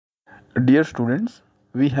Dear students,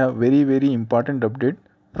 we have very important update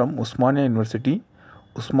from Osmania University.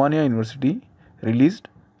 Osmania University released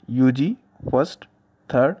UG first,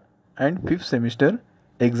 third and fifth semester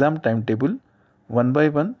exam timetable one by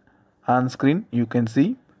one. On screen you can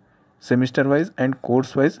see semester wise and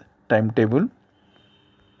course wise timetable.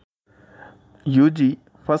 UG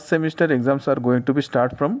first semester exams are going to be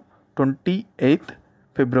start from 28th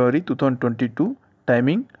February 2022,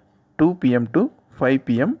 timing 2 p.m. to 5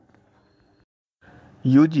 p.m.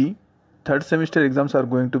 UG third semester exams are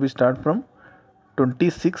going to be start from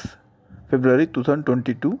 26th February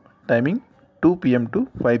 2022, timing 2 p.m. to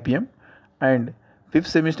 5 p.m. and fifth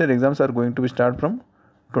semester exams are going to be start from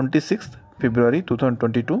 26th February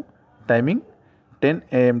 2022, timing 10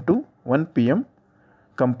 a.m. to 1 p.m.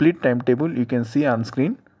 Complete timetable you can see on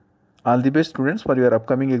screen. All the best students for your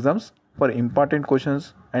upcoming exams. For important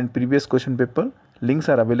questions and previous question paper, links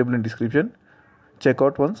are available in description. Check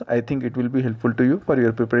out once. I think it will be helpful to you for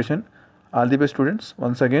your preparation. All the best students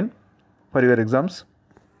once again for your exams.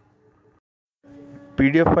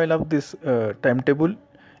 PDF file of this timetable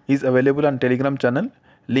is available on Telegram channel.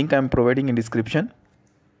 Link I am providing in description.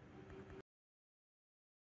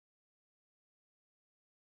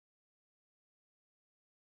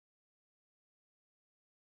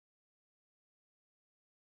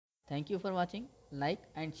 Thank you for watching. Like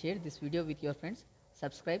and share this video with your friends.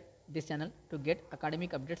 Subscribe this channel to get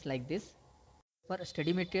academic updates like this. For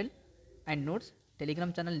study material and notes,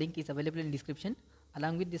 Telegram channel link is available in description.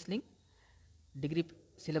 Along with this link, degree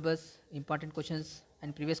syllabus, important questions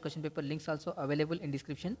and previous question paper links also available in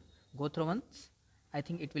description. Go through once. I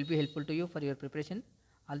think it will be helpful to you for your preparation.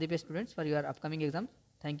 All the best students for your upcoming exams.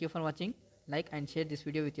 Thank you for watching. Like and share this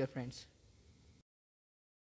video with your friends.